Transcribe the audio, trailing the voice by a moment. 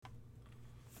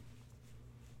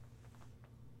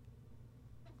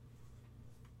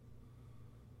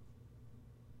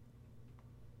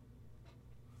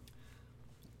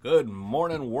Good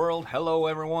morning, world. Hello,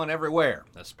 everyone, everywhere.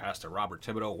 This is Pastor Robert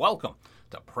Thibodeau. Welcome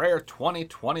to Prayer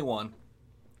 2021,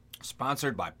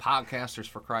 sponsored by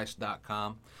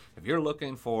PodcastersForChrist.com. If you're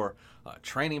looking for a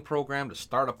training program to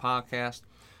start a podcast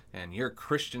and you're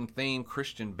Christian themed,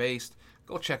 Christian based,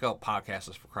 go check out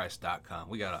PodcastersForChrist.com.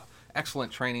 We got an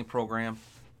excellent training program.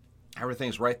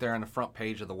 Everything's right there on the front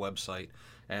page of the website,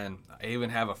 and I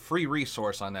even have a free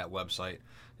resource on that website.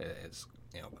 It's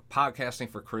podcasting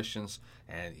for Christians,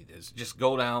 and just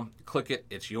go down, click it,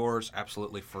 it's yours,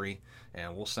 absolutely free,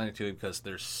 and we'll send it to you because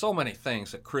there's so many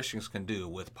things that Christians can do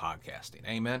with podcasting.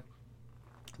 Amen.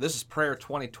 This is Prayer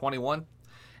 2021,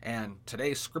 and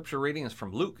today's scripture reading is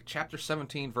from Luke chapter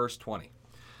 17, verse 20. It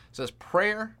says,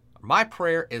 My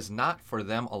prayer is not for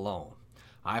them alone.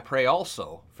 I pray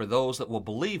also for those that will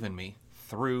believe in me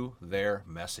through their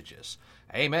messages.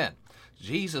 Amen.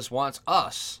 Jesus wants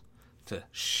us to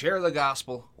share the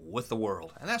gospel with the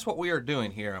world. And that's what we are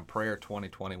doing here on Prayer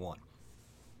 2021.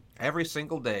 Every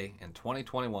single day in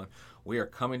 2021, we are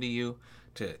coming to you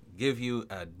to give you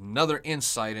another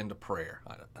insight into prayer.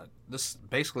 This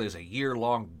basically is a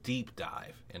year-long deep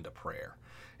dive into prayer.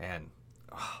 And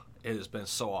it has been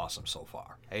so awesome so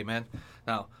far. Amen.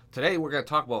 Now, today we're going to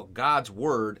talk about God's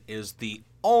Word is the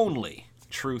only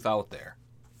truth out there.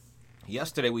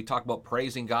 Yesterday we talked about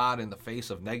praising God in the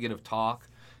face of negative talk,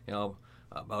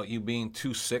 about you being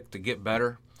too sick to get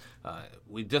better.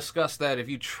 We discussed that if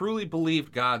you truly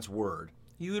believed God's Word,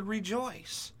 you would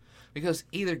rejoice. Because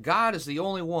either God is the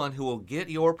only one who will get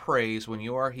your praise when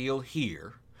you are healed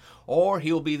here, or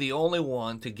He'll be the only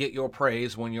one to get your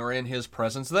praise when you're in His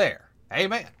presence there.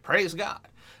 Amen. Praise God.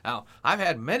 Now, I've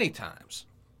had many times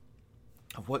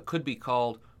of what could be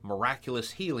called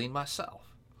miraculous healing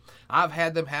myself. I've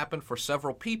had them happen for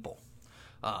several people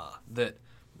that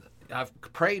I've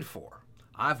prayed for.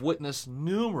 I've witnessed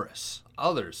numerous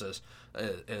others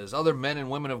as other men and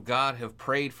women of God have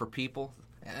prayed for people.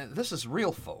 And this is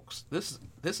real, folks. This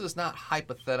is not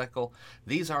hypothetical.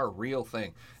 These are a real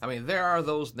thing. I mean, there are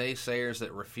those naysayers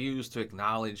that refuse to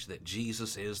acknowledge that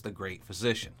Jesus is the great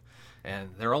physician. And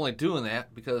they're only doing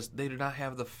that because they do not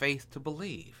have the faith to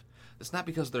believe. It's not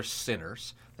because they're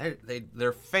sinners.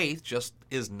 Their faith just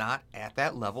is not at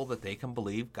that level that they can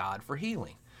believe God for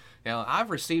healing. I've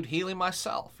received healing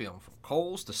myself, from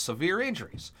colds to severe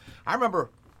injuries. I remember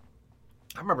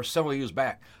several years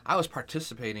back, I was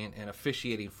participating in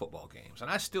officiating football games,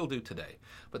 and I still do today.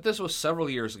 But this was several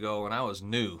years ago, and I was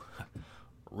new,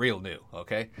 real new,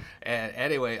 okay? And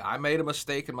anyway, I made a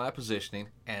mistake in my positioning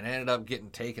and ended up getting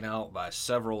taken out by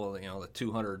several of the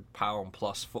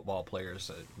 200-pound-plus football players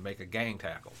that make a gang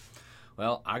tackle.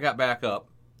 Well, I got back up,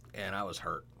 and I was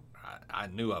hurt. I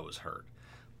knew I was hurt.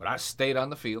 But I stayed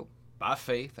on the field by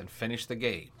faith and finished the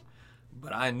game.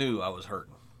 But I knew I was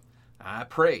hurting. I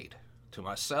prayed to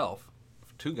myself,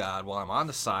 to God, while I'm on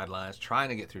the sidelines trying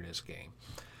to get through this game.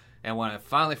 And when I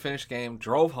finally finished the game,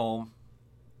 drove home,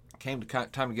 came to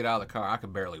time to get out of the car, I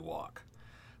could barely walk.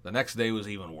 The next day was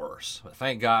even worse. But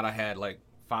thank God I had like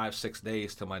 5-6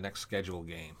 days to my next scheduled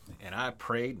game. And I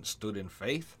prayed and stood in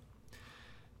faith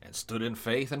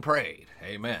and prayed.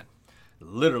 Amen.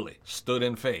 Literally stood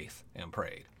in faith and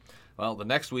prayed. Well, the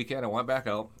next weekend I went back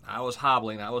out. I was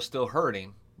hobbling. I was still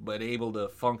hurting, but able to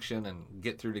function and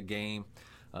get through the game.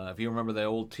 If you remember the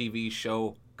old TV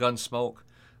show Gunsmoke,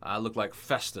 I looked like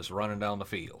Festus running down the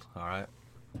field. All right.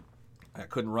 I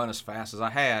couldn't run as fast as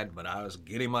I had, but I was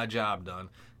getting my job done,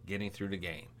 getting through the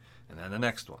game. And then the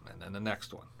next one, and then the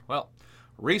next one. Well,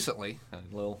 recently, a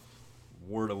little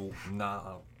word of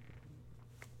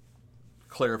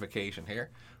clarification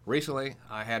here. Recently,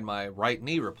 I had my right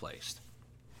knee replaced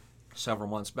several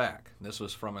months back. This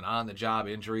was from an on-the-job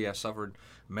injury I suffered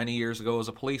many years ago as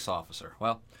a police officer.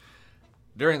 Well,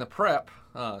 during the prep,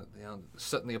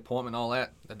 setting the appointment and all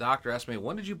that, the doctor asked me,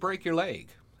 "When did you break your leg?"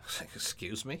 I was like,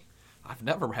 "Excuse me? I've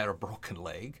never had a broken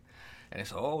leg." And he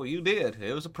said, "Oh, you did.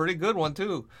 It was a pretty good one,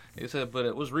 too." He said, "But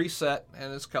it was reset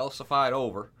and it's calcified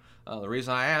over. The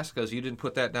reason I asked is because you didn't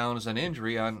put that down as an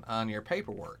injury on your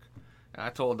paperwork." And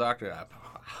I told the doctor,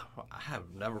 I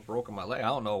have never broken my leg. I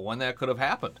don't know when that could have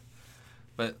happened.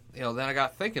 But, then I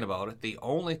got thinking about it. The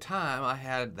only time I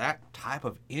had that type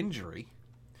of injury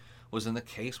was in the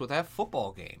case with that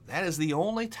football game. That is the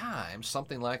only time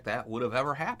something like that would have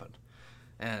ever happened.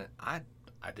 And I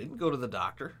didn't go to the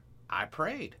doctor. I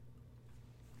prayed.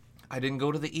 I didn't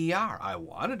go to the ER. I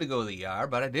wanted to go to the ER,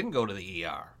 but I didn't go to the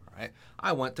ER. Right?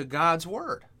 I went to God's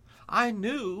Word. I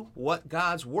knew what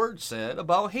God's Word said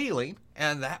about healing,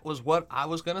 and that was what I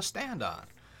was going to stand on.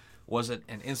 Was it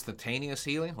an instantaneous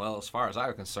healing? Well, as far as I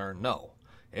was concerned, no.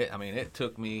 It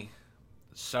took me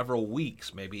several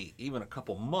weeks, maybe even a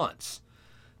couple months,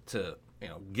 to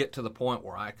get to the point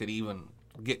where I could even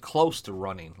get close to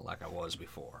running like I was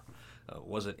before.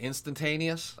 Was it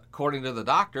instantaneous? According to the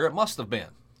doctor, it must have been.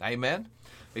 Amen?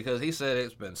 Because he said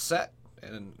it's been set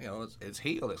and it's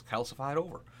healed, it's calcified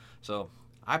over. So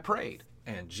I prayed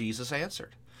and Jesus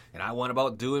answered. And I went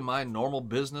about doing my normal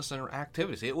business and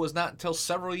activities. It was not until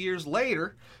several years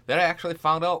later that I actually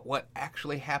found out what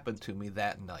actually happened to me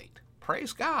that night.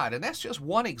 Praise God. And that's just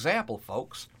one example,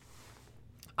 folks.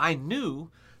 I knew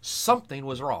something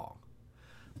was wrong,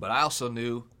 but I also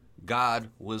knew God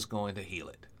was going to heal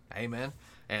it. Amen.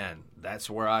 And that's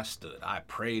where I stood. I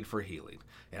prayed for healing.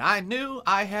 And I knew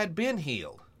I had been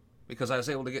healed because I was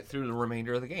able to get through the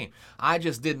remainder of the game. I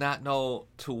just did not know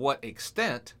to what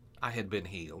extent I had been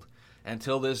healed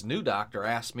until this new doctor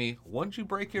asked me, "When did you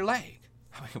break your leg?"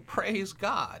 I mean, praise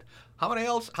God. How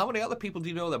many other people do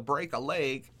you know that break a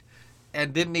leg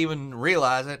and didn't even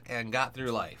realize it and got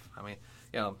through life? I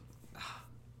mean,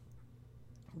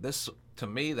 this, to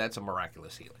me, that's a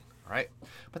miraculous healing, right?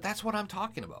 But that's what I'm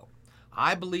talking about.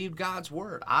 I believed God's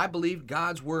word. I believed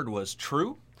God's word was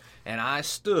true, and I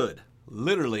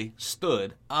literally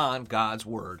stood on God's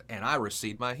word, and I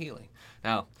received my healing.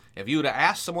 Now, if you would have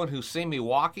asked someone who's seen me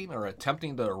walking or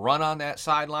attempting to run on that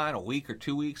sideline a week or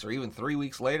 2 weeks or even 3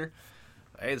 weeks later,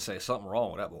 they'd say something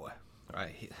wrong with that boy,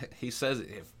 right? He says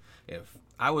if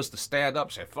I was to stand up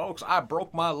and say, "Folks, I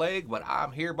broke my leg, but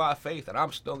I'm here by faith, and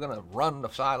I'm still going to run the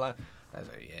sideline," I'd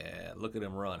say, "Yeah, look at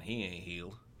him run. He ain't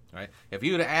healed." Right? If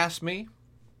you would have asked me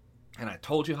and I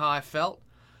told you how I felt,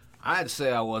 I'd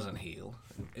say I wasn't healed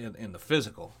in the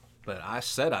physical, but I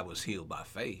said I was healed by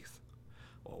faith.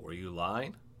 Well, were you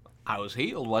lying? I was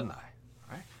healed, wasn't I?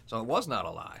 Right? So it was not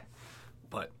a lie.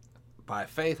 But by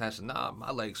faith, I said, "Nah,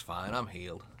 my leg's fine. I'm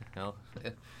healed."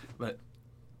 But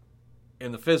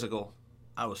in the physical,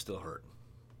 I was still hurting.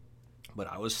 But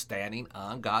I was standing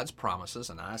on God's promises,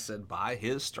 and I said, by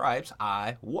his stripes,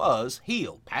 I was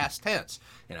healed, past tense.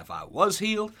 And if I was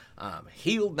healed, I'm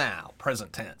healed now,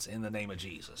 present tense, in the name of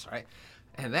Jesus, right?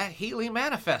 And that healing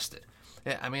manifested.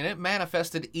 I mean, it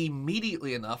manifested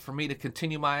immediately enough for me to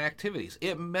continue my activities.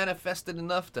 It manifested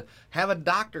enough to have a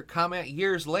doctor comment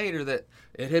years later that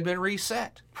it had been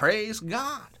reset. Praise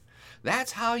God.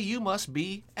 That's how you must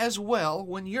be as well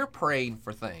when you're praying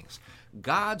for things.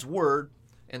 God's word,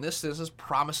 in this instance,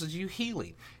 promises you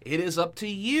healing. It is up to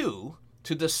you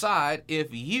to decide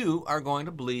if you are going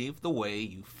to believe the way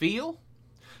you feel,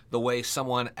 the way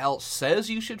someone else says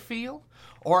you should feel,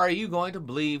 or are you going to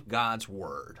believe God's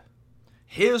word?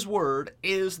 His word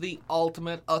is the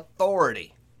ultimate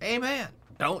authority. Amen.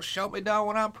 Don't shut me down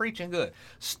when I'm preaching good.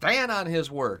 Stand on his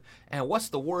word. And what's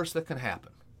the worst that can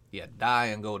happen? You die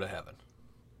and go to heaven.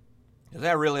 Is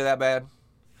that really that bad?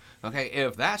 Okay,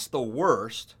 if that's the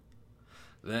worst,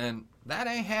 then that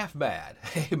ain't half bad.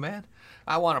 Amen.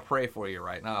 I want to pray for you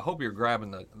right now. I hope you're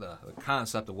grabbing the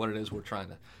concept of what it is we're trying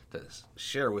to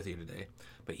share with you today.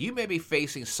 But you may be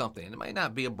facing something. It may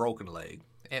not be a broken leg.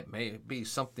 It may be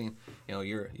something,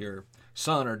 your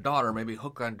son or daughter may be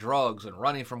hooked on drugs and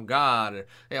running from God,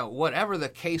 or, whatever the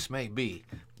case may be.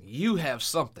 You have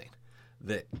something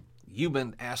that you've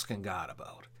been asking God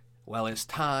about. Well, it's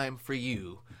time for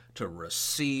you to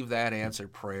receive that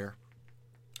answered prayer,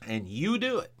 and you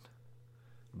do it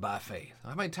by faith.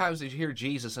 How many times did you hear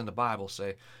Jesus in the Bible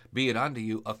say, "Be it unto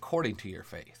you according to your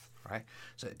faith"? Right?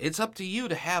 So it's up to you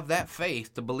to have that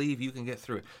faith to believe you can get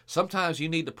through it. Sometimes you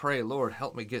need to pray, "Lord,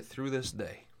 help me get through this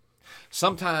day."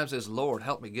 Sometimes it's, "Lord,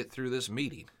 help me get through this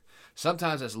meeting."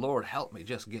 Sometimes it's, "Lord, help me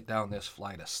just get down this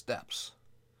flight of steps."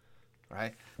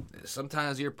 Right?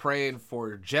 Sometimes you're praying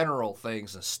for general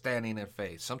things and standing in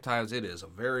faith. Sometimes it is a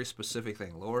very specific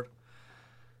thing. "Lord,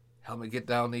 help me get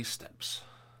down these steps."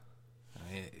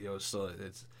 I mean, so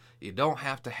you don't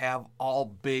have to have all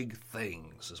big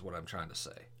things, is what I'm trying to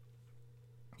say.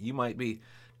 You might be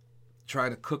trying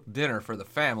to cook dinner for the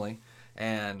family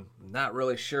and not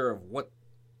really sure of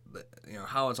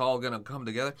how it's all going to come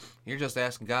together. You're just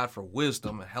asking God for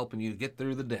wisdom and helping you get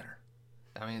through the dinner.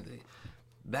 I mean,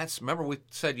 remember we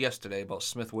said yesterday about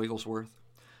Smith Wigglesworth?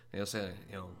 Saying,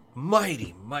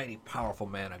 mighty, mighty, powerful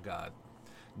man of God.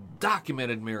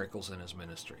 Documented miracles in his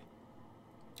ministry.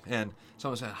 And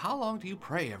someone said, "How long do you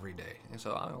pray every day?" And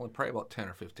so I only pray about 10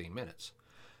 or 15 minutes.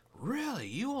 "Really?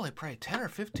 You only pray 10 or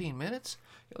 15 minutes?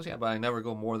 He goes, "Yeah, but I never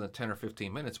go more than 10 or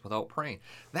 15 minutes without praying."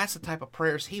 That's the type of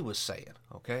prayers he was saying,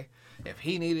 okay? If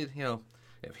he needed,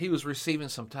 if he was receiving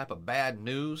some type of bad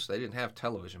news, they didn't have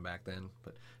television back then,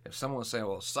 but if someone was saying,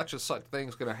 "Well, such and such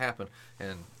thing's going to happen,"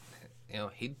 and,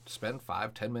 he'd spend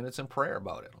 5-10 minutes in prayer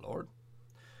about it. "Lord,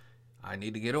 I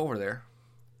need to get over there.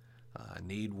 I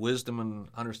need wisdom and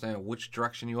understanding which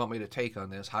direction you want me to take on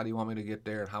this. How do you want me to get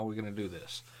there, and how are we going to do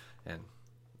this? And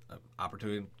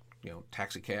opportunity,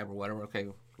 taxi cab or whatever. Okay,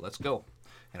 let's go.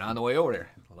 And on the way over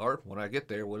there, Lord, when I get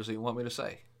there, what does He want me to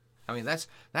say? I mean,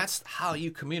 that's how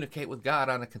you communicate with God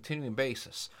on a continuing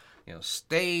basis.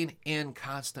 Staying in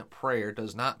constant prayer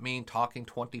does not mean talking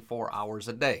 24 hours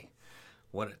a day.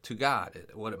 What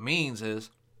it means is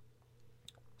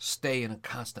stay in a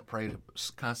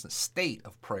constant state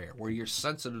of prayer where you're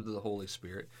sensitive to the Holy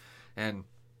Spirit. And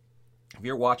if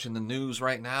you're watching the news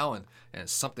right now and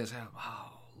something's happening, oh,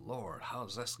 Lord,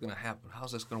 how's this going to happen?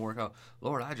 How's this going to work out?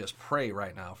 Lord, I just pray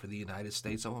right now for the United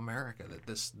States of America that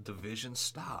this division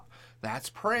stop. That's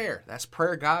prayer. That's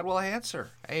prayer God will answer.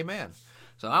 Amen.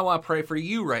 So I want to pray for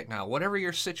you right now, whatever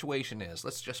your situation is.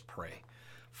 Let's just pray.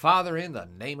 Father, in the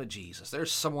name of Jesus,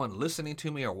 there's someone listening to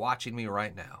me or watching me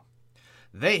right now.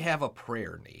 They have a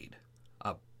prayer need,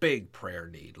 a big prayer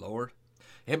need, Lord.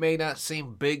 It may not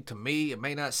seem big to me. It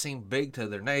may not seem big to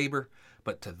their neighbor,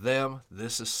 but to them,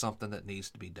 this is something that needs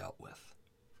to be dealt with.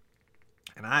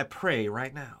 And I pray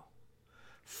right now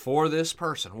for this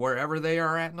person, wherever they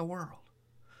are at in the world.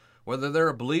 Whether they're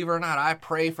a believer or not, I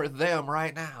pray for them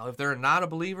right now. If they're not a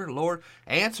believer, Lord,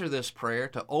 answer this prayer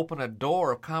to open a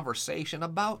door of conversation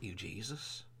about you,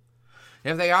 Jesus.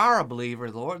 If they are a believer,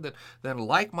 Lord, then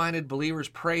like-minded believers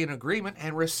pray in agreement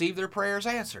and receive their prayers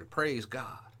answered. Praise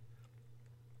God.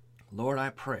 Lord,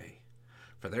 I pray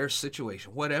for their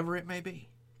situation, whatever it may be,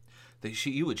 that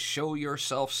you would show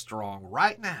yourself strong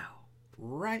right now,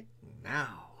 Lord,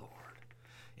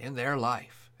 in their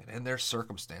life and in their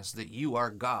circumstances, that you are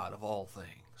God of all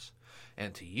things.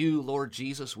 And to you, Lord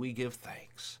Jesus, we give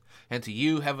thanks. And to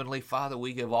you, Heavenly Father,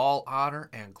 we give all honor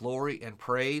and glory and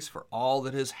praise for all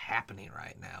that is happening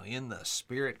right now in the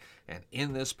Spirit and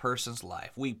in this person's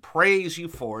life. We praise you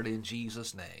for it in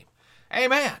Jesus' name.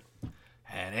 Amen.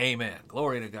 And amen.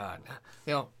 Glory to God.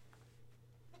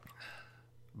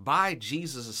 By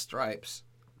Jesus' stripes,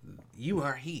 you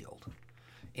are healed.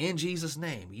 In Jesus'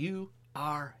 name, you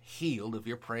are healed if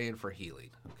you're praying for healing.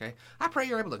 Okay? I pray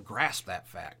you're able to grasp that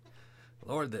fact.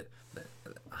 Lord, that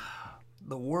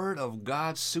the word of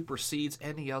God supersedes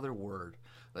any other word.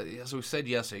 As we said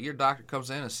yesterday, your doctor comes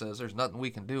in and says there's nothing we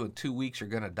can do. In 2 weeks, you're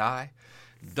going to die.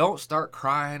 Don't start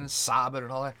crying and sobbing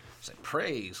and all that. Say,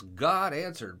 praise God,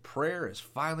 answered prayer is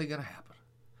finally going to happen.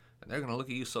 And they're going to look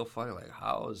at you so funny, like,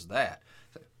 how is that?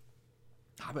 Say,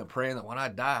 I've been praying that when I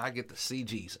die, I get to see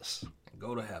Jesus and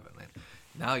go to heaven. And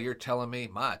now you're telling me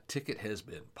my ticket has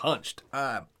been punched.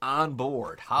 I'm on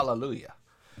board. Hallelujah.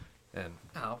 And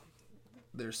now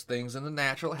there's things in the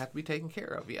natural that have to be taken care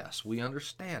of. Yes, we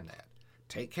understand that.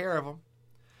 Take care of them.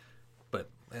 But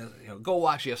go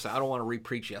watch yesterday. I don't want to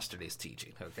re-preach yesterday's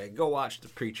teaching. Okay, go watch the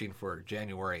preaching for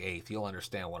January 8th. You'll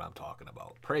understand what I'm talking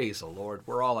about. Praise the Lord.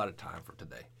 We're all out of time for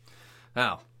today.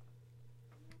 Now,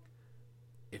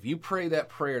 if you pray that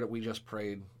prayer that we just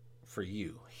prayed for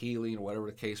you, healing, whatever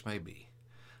the case may be,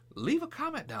 leave a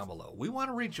comment down below. We want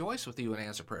to rejoice with you and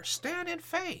answer prayer. Stand in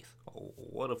faith. Oh,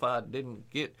 what if I didn't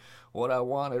get what I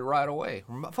wanted right away?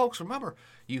 Folks, remember,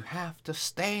 you have to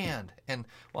stand. And,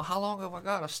 well, how long have I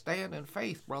got to stand in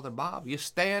faith, Brother Bob? You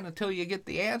stand until you get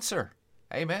the answer.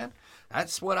 Amen?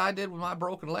 That's what I did with my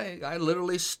broken leg. I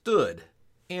literally stood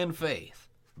in faith,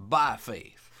 by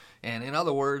faith. And in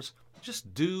other words,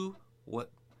 just do what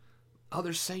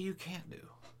others say you can't do.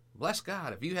 Bless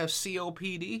God. If you have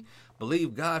COPD,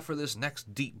 believe God for this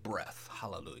next deep breath.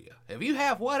 Hallelujah. If you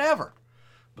have whatever,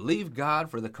 believe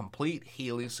God for the complete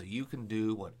healing so you can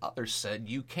do what others said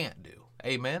you can't do.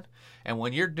 Amen. And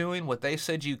when you're doing what they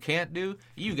said you can't do,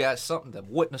 you got something to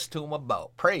witness to them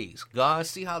about. Praise God.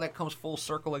 See how that comes full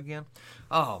circle again?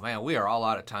 Oh, man, we are all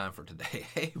out of time for today.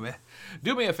 Amen.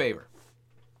 Do me a favor.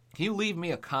 Can you leave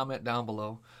me a comment down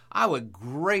below? I would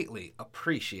greatly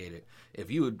appreciate it if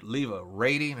you would leave a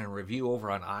rating and review over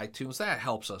on iTunes. That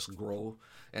helps us grow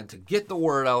and to get the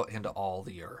word out into all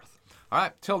the earth. All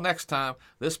right, till next time,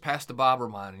 this Pastor Bob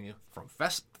reminding you from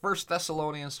 1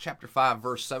 Thessalonians chapter 5,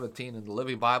 verse 17 in the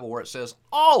Living Bible, where it says,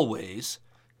 always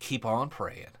keep on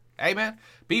praying. Amen.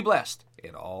 Be blessed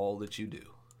in all that you do.